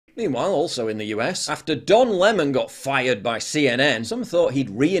Meanwhile, also in the US, after Don Lemon got fired by CNN, some thought he'd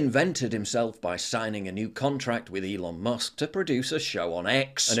reinvented himself by signing a new contract with Elon Musk to produce a show on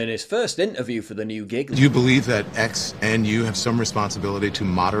X. And in his first interview for the new gig... Do you believe that X and you have some responsibility to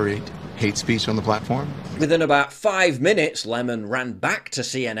moderate hate speech on the platform? Within about 5 minutes, Lemon ran back to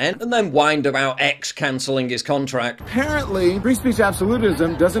CNN and then whined about X cancelling his contract. Apparently, free speech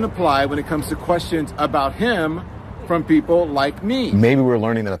absolutism doesn't apply when it comes to questions about him from people like me. Maybe we're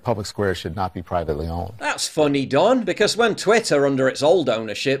learning that a public square should not be privately owned. That's funny, Don, because when Twitter, under its old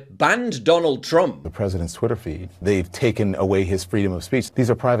ownership, banned Donald Trump... The president's Twitter feed, they've taken away his freedom of speech. These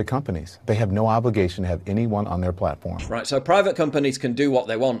are private companies. They have no obligation to have anyone on their platform. Right, so private companies can do what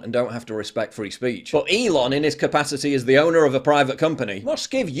they want and don't have to respect free speech. But Elon, in his capacity as the owner of a private company, must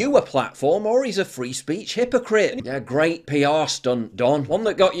give you a platform or he's a free speech hypocrite. Yeah, great PR stunt, Don. One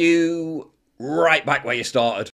that got you right back where you started.